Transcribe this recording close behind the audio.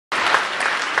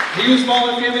He was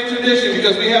following family tradition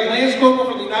because we have Lance Corporal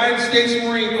from the United States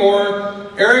Marine Corps,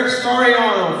 Eric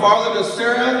Soriano, father to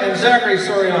Sarah and Zachary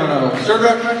Soriano, served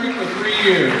our country for 3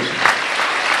 years.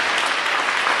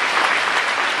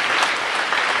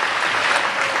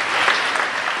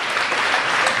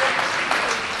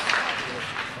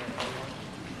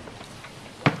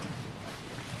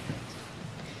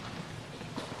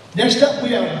 Next up, we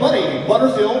have Buddy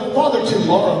Butterfield, father to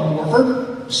Laura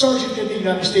Morford, Sergeant in the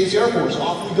United States Air Force.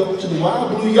 Off we go to the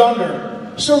wild blue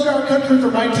yonder. Served our country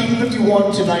from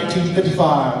 1951 to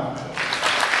 1955.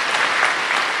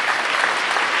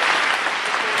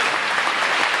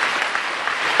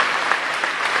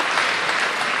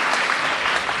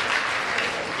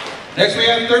 Next, we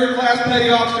have third-class petty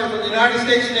officer from the United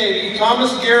States Navy,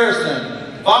 Thomas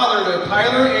Garrison, father to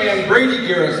Tyler and Brady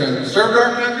Garrison, served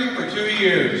our country for 2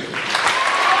 years.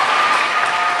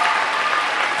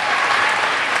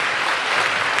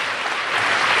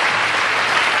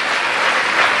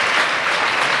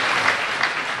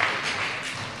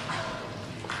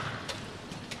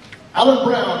 Alan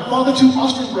Brown, father to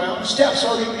Austin Brown, Staff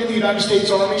Sergeant in the United States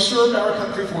Army, served our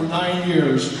country for 9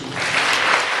 years.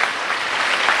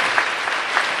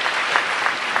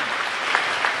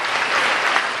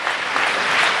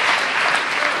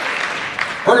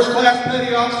 First-class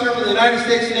petty officer for the United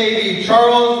States Navy,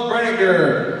 Charles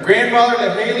Brenniger, grandfather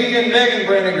to Haley and Megan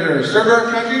Brenniger, served our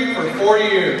country for 4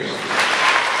 years.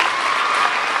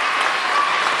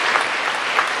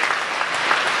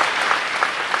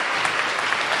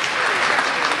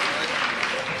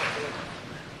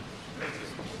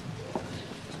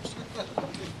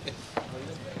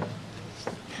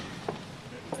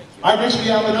 All right, next we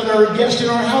have another guest in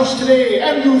our house today,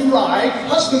 Andrew Fry,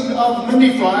 husband of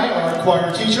Mindy Fry, our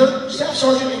choir teacher, Staff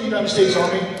Sergeant in the United States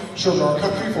Army, served our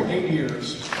country for 8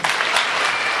 years.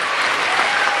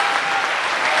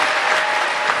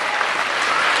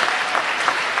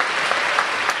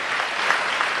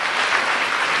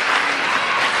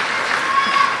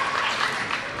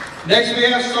 Next we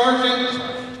have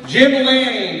Sergeant Jim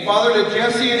Lanning, father to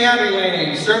Jesse and Abby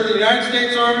Lanning, served in the United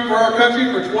States Army for our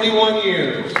country for 21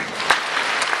 years.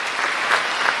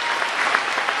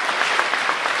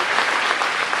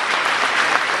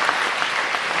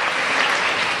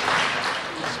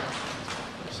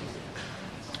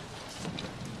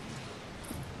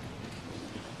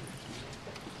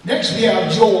 Next, we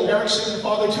have Joel Erickson,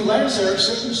 father to Lance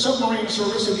Erickson, submarine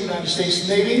service in the United States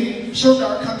Navy, served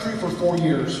our country for 4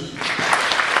 years.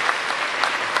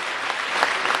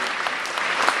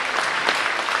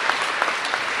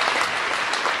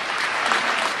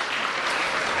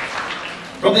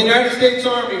 From the United States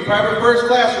Army, Private First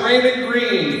Class Raymond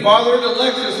Green, father to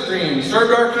Lexus Green,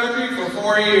 served our country for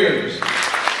 4 years.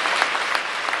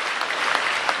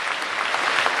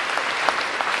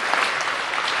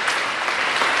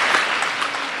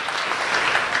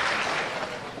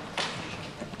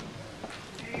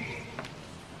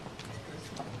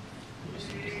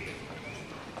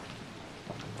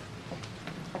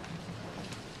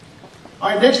 All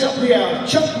right, next up we have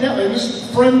Chuck Nevins,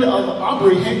 friend of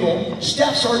Aubrey Hinkle,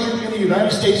 Staff Sergeant in the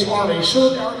United States Army,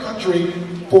 served our country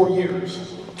 4 years.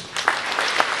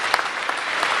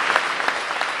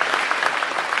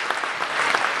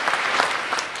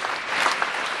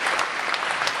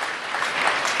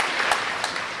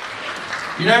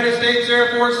 United States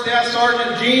Air Force Staff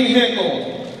Sergeant Gene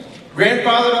Hinkle,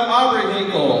 grandfather to Aubrey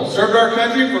Hinkle, served our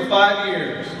country for 5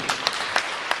 years.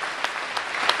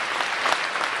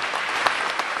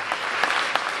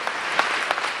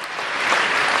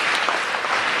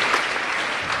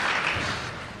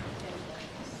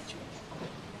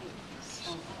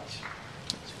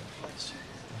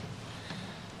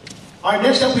 All right,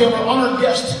 next up we have our honored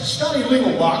guest, Scotty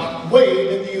Lingelbach,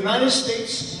 Wade in the United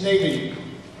States Navy.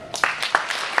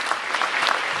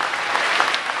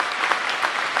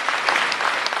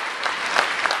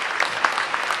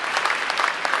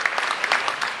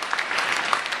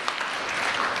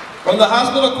 From the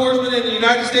Hospital Corpsmen in the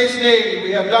United States Navy,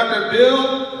 we have Dr.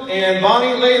 Bill and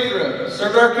Bonnie Lathrop,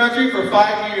 served our country for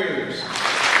 5 years.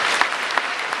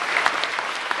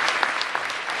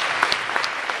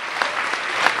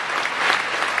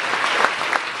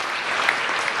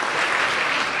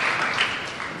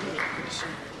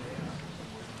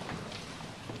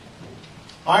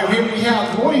 All right, here we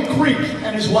have Roy Creek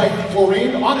and his wife,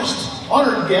 Maureen,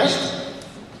 honored guest,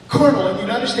 Colonel in the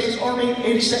United States Army,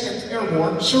 82nd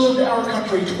Airborne, served our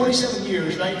country 27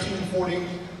 years, 1940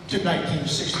 to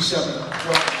 1967.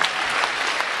 Well,